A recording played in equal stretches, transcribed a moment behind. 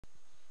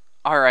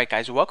Alright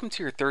guys, welcome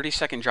to your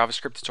 30-second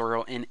JavaScript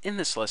tutorial, and in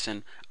this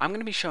lesson I'm going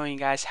to be showing you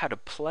guys how to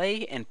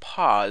play and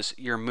pause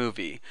your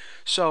movie.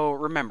 So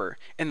remember,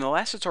 in the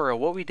last tutorial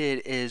what we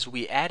did is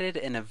we added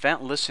an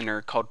event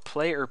listener called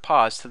play or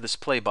pause to this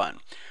play button.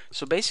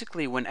 So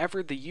basically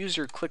whenever the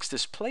user clicks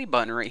this play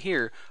button right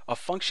here, a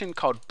function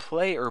called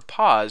play or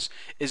pause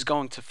is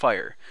going to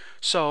fire.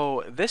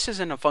 So this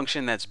isn't a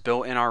function that's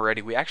built in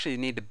already, we actually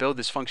need to build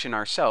this function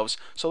ourselves,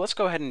 so let's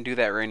go ahead and do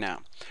that right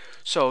now.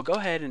 So go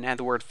ahead and add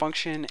the word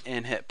function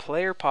and hit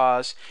play or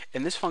pause,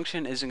 and this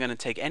function isn't going to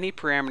take any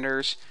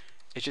parameters,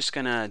 it's just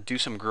going to do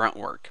some grunt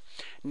work.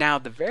 Now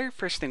the very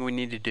first thing we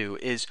need to do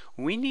is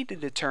we need to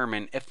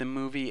determine if the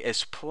movie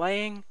is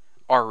playing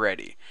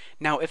already.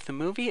 Now if the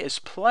movie is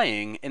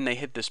playing and they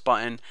hit this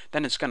button,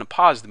 then it's going to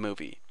pause the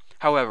movie.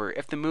 However,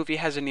 if the movie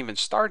hasn't even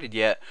started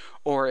yet,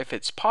 or if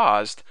it's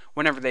paused,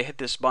 whenever they hit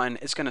this button,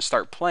 it's going to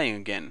start playing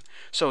again.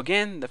 So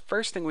again, the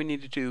first thing we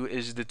need to do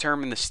is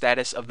determine the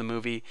status of the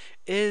movie.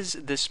 Is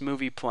this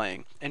movie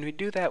playing? And we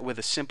do that with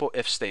a simple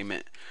if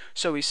statement.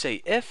 So we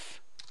say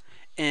if,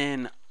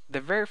 and the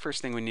very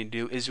first thing we need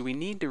to do is we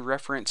need to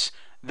reference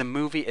the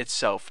movie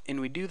itself, and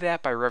we do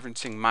that by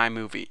referencing my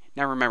movie.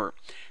 Now remember,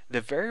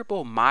 the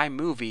variable my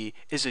movie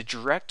is a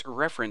direct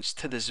reference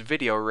to this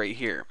video right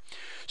here.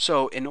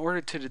 So in order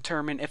to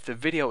determine if the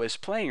video is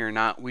playing or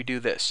not, we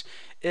do this.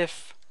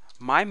 If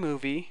my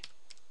movie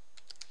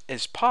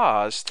is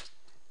paused,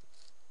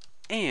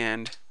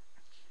 and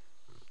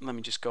let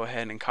me just go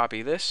ahead and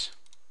copy this,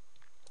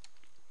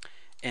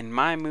 and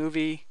my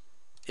movie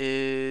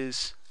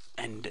is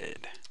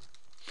ended.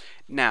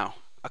 Now,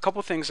 a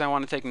couple things I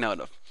want to take note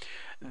of.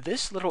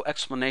 This little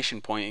explanation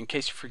point, in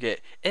case you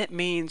forget, it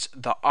means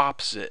the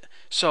opposite.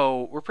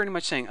 So we're pretty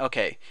much saying,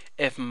 okay,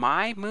 if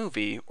my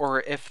movie,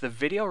 or if the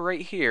video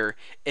right here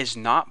is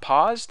not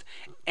paused,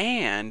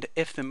 and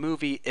if the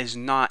movie is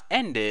not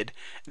ended,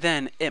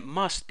 then it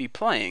must be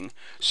playing.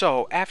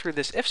 So after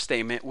this if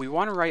statement, we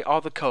want to write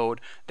all the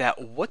code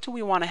that what do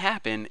we want to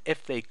happen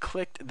if they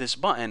clicked this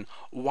button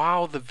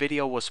while the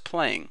video was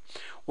playing.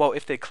 Well,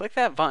 if they click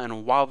that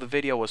button while the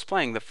video was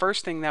playing, the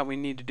first thing that we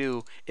need to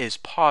do is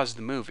pause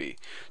the movie.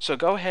 So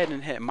go ahead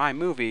and hit my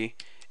movie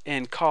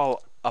and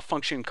call a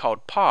function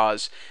called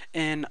pause.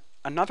 And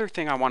another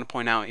thing I want to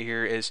point out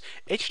here is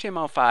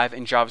HTML5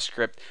 in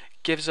JavaScript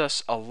gives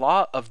us a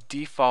lot of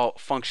default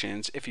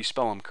functions if you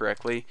spell them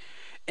correctly.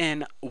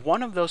 And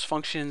one of those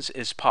functions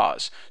is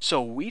pause.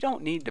 So we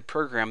don't need to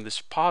program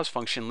this pause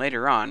function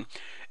later on.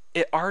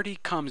 It already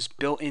comes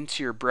built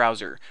into your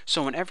browser.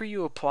 So whenever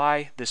you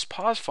apply this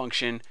pause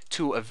function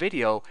to a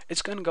video,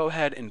 it's going to go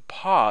ahead and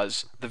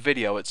pause the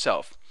video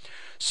itself.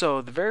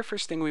 So the very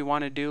first thing we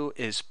want to do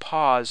is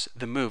pause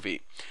the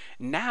movie.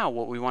 Now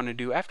what we want to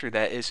do after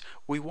that is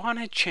we want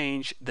to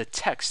change the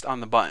text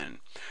on the button.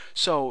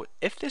 So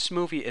if this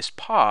movie is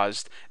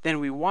paused, then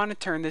we want to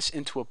turn this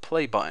into a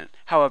play button.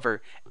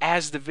 However,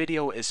 as the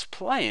video is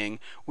playing,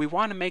 we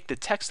want to make the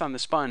text on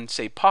this button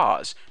say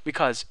pause,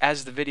 because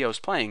as the video is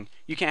playing,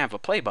 you can't have a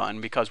play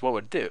button because what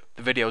would it do?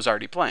 The video is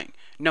already playing.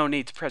 No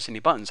need to press any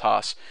buttons,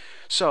 Haas.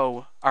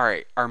 So,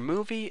 alright, our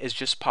movie is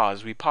just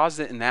paused. We paused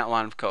it in that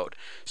line of code.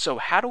 So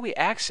how do we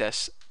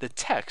access the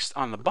text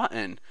on the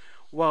button?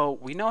 Well,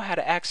 we know how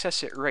to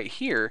access it right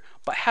here,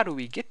 but how do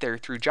we get there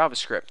through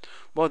JavaScript?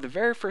 Well, the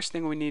very first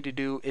thing we need to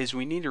do is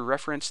we need to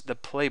reference the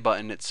play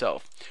button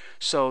itself.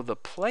 So the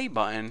play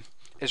button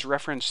is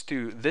referenced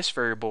through this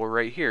variable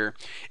right here,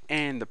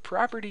 and the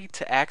property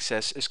to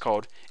access is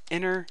called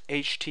inner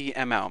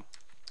HTML.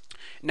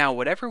 Now,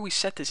 whatever we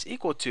set this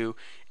equal to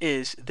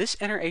is this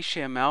inner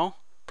HTML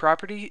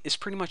property is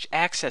pretty much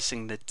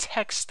accessing the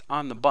text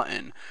on the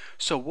button.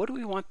 So what do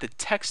we want the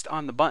text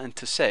on the button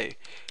to say?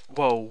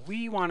 Well,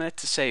 we want it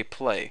to say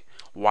play.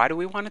 Why do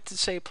we want it to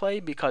say play?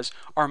 Because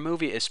our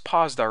movie is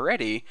paused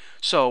already,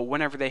 so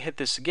whenever they hit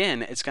this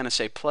again, it's going to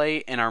say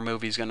play and our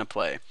movie is going to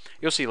play.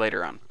 You'll see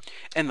later on.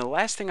 And the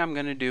last thing I'm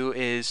going to do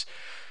is,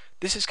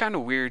 this is kind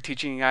of weird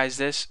teaching you guys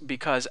this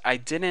because I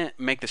didn't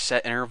make the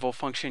set interval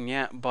function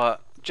yet,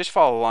 but just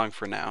follow along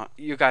for now.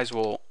 You guys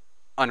will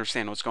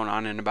understand what's going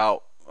on in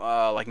about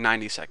like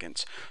 90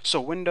 seconds. So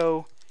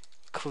window,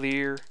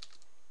 clear,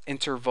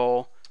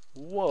 interval,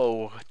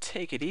 whoa,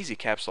 take it easy,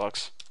 caps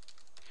locks,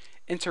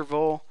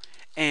 interval,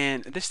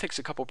 and this takes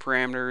a couple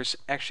parameters,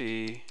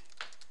 actually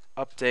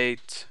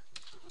update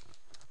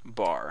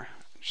bar,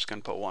 I'm just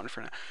gonna put 1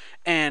 for now,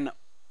 and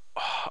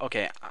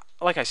okay,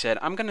 like I said,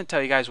 I'm gonna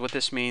tell you guys what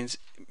this means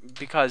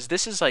because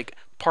this is like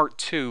part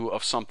 2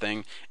 of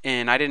something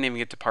and I didn't even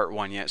get to part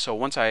 1 yet, so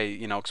once I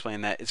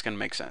explain that, it's gonna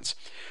make sense.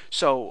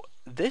 So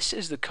this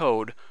is the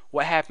code,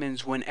 what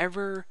happens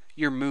whenever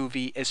your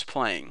movie is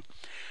playing.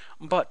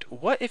 But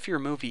what if your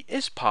movie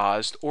is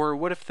paused, or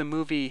what if the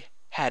movie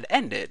had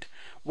ended?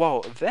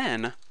 Well,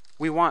 then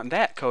we want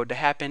that code to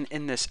happen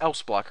in this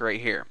else block right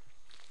here.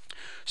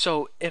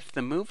 So if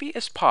the movie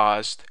is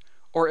paused,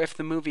 or if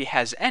the movie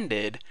has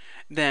ended,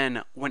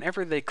 then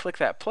whenever they click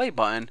that play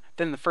button,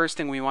 then the first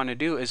thing we want to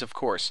do is, of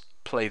course,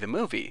 play the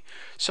movie.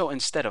 So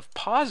instead of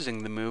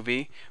pausing the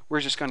movie,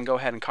 we're just going to go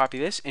ahead and copy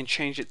this and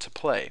change it to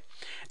play.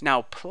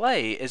 Now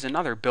play is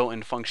another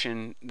built-in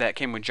function that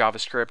came with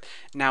JavaScript.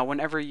 Now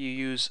whenever you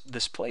use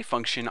this play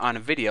function on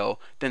a video,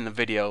 then the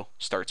video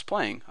starts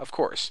playing, of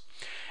course.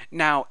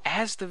 Now,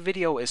 as the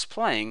video is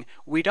playing,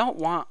 we don't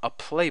want a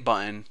play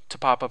button to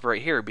pop up right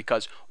here,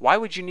 because why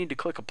would you need to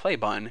click a play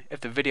button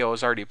if the video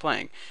is already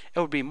playing? It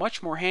would be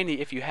much more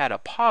handy if you had a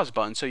pause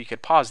button so you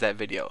could pause that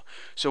video.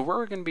 So what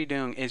we're going to be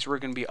doing is we're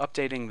going to be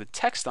updating the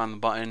text on the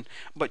button,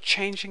 but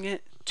changing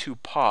it to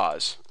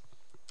pause.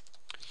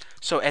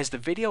 So as the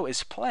video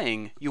is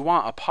playing, you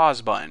want a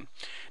pause button.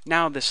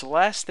 Now, this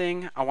last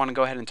thing I want to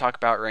go ahead and talk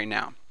about right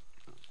now.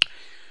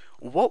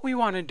 What we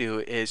want to do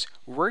is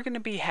we're going to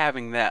be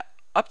having that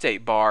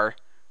update bar,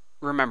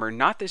 remember,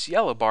 not this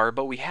yellow bar,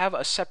 but we have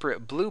a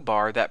separate blue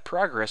bar, that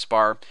progress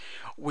bar.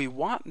 We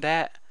want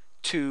that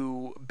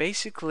to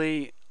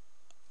basically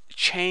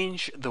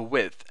change the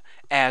width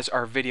as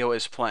our video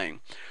is playing.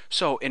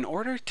 So in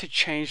order to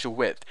change the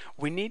width,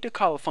 we need to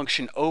call a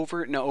function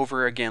over and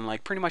over again,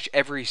 like pretty much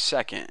every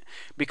second,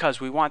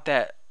 because we want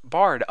that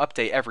bar to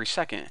update every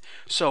second.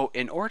 So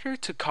in order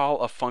to call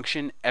a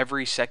function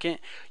every second,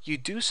 you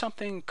do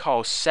something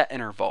called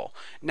setInterval.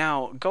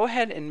 Now go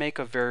ahead and make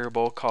a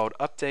variable called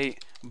update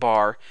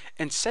bar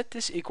and set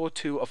this equal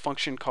to a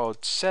function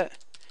called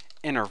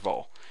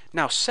setInterval.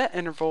 Now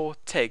setInterval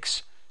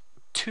takes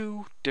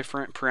two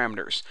different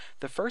parameters.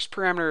 The first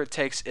parameter it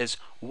takes is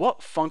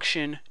what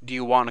function do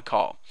you want to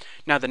call.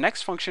 Now the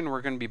next function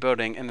we're going to be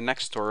building in the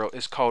next tutorial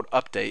is called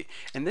update,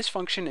 and this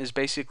function is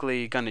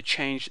basically going to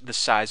change the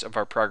size of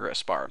our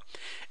progress bar.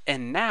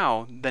 And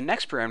now the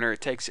next parameter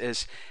it takes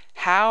is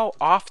how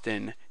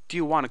often do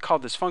you want to call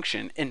this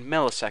function in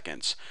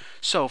milliseconds.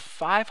 So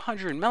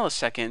 500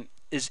 milliseconds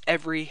is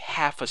every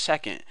half a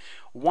second.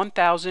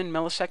 1000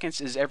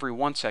 milliseconds is every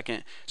 1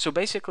 second. So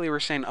basically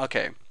we're saying,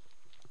 okay,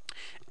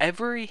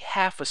 every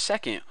half a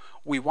second,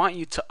 we want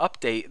you to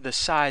update the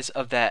size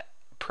of that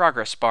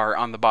progress bar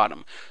on the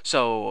bottom.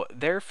 So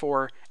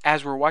therefore,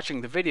 as we're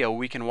watching the video,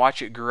 we can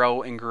watch it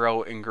grow and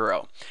grow and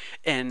grow.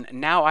 And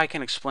now I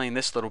can explain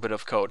this little bit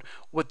of code.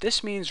 What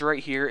this means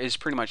right here is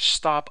pretty much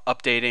stop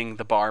updating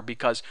the bar,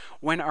 because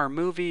when our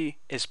movie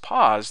is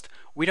paused,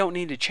 we don't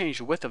need to change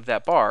the width of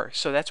that bar.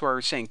 So that's why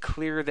we're saying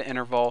clear the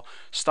interval,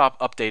 stop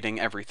updating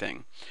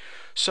everything.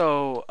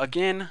 So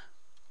again,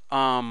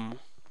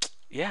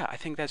 yeah, I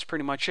think that's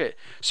pretty much it.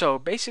 So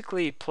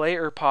basically, play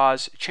or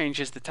pause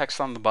changes the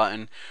text on the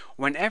button.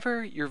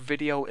 Whenever your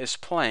video is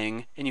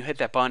playing and you hit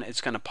that button,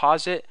 it's going to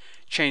pause it,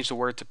 change the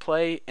word to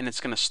play, and it's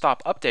going to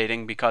stop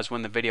updating, because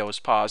when the video is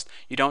paused,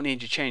 you don't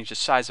need to change the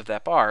size of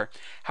that bar.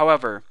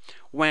 However,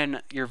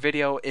 when your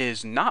video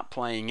is not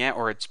playing yet,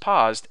 or it's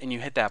paused, and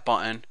you hit that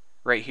button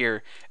right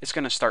here, it's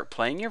going to start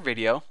playing your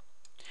video,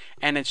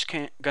 and it's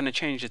going to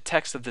change the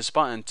text of this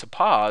button to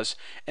pause,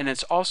 and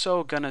it's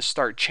also going to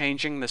start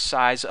changing the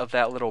size of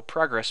that little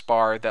progress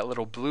bar, that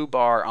little blue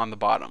bar on the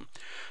bottom.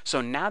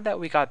 So now that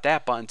we got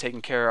that button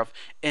taken care of,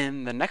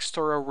 in the next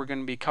tutorial we're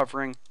going to be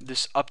covering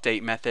this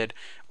update method,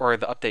 or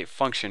the update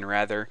function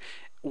rather,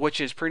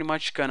 which is pretty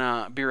much going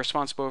to be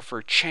responsible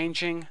for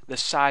changing the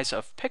size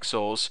of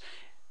pixels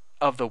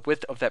of the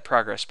width of that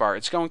progress bar.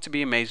 It's going to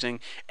be amazing.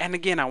 And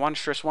again, I want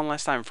to stress one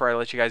last time before I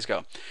let you guys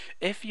go.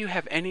 If you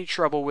have any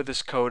trouble with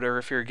this code, or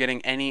if you're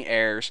getting any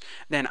errors,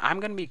 then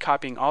I'm going to be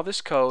copying all this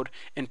code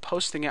and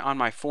posting it on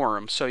my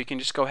forum. So you can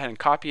just go ahead and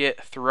copy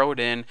it, throw it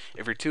in.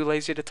 If you're too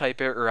lazy to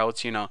type it, or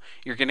else, you know,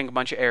 you're getting a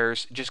bunch of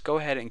errors, just go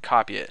ahead and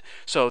copy it.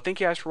 So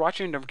thank you guys for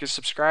watching. Don't forget to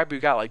subscribe.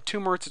 We've got like 2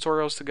 more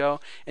tutorials to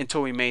go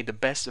until we made the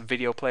best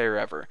video player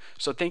ever.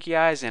 So thank you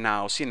guys, and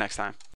I'll see you next time.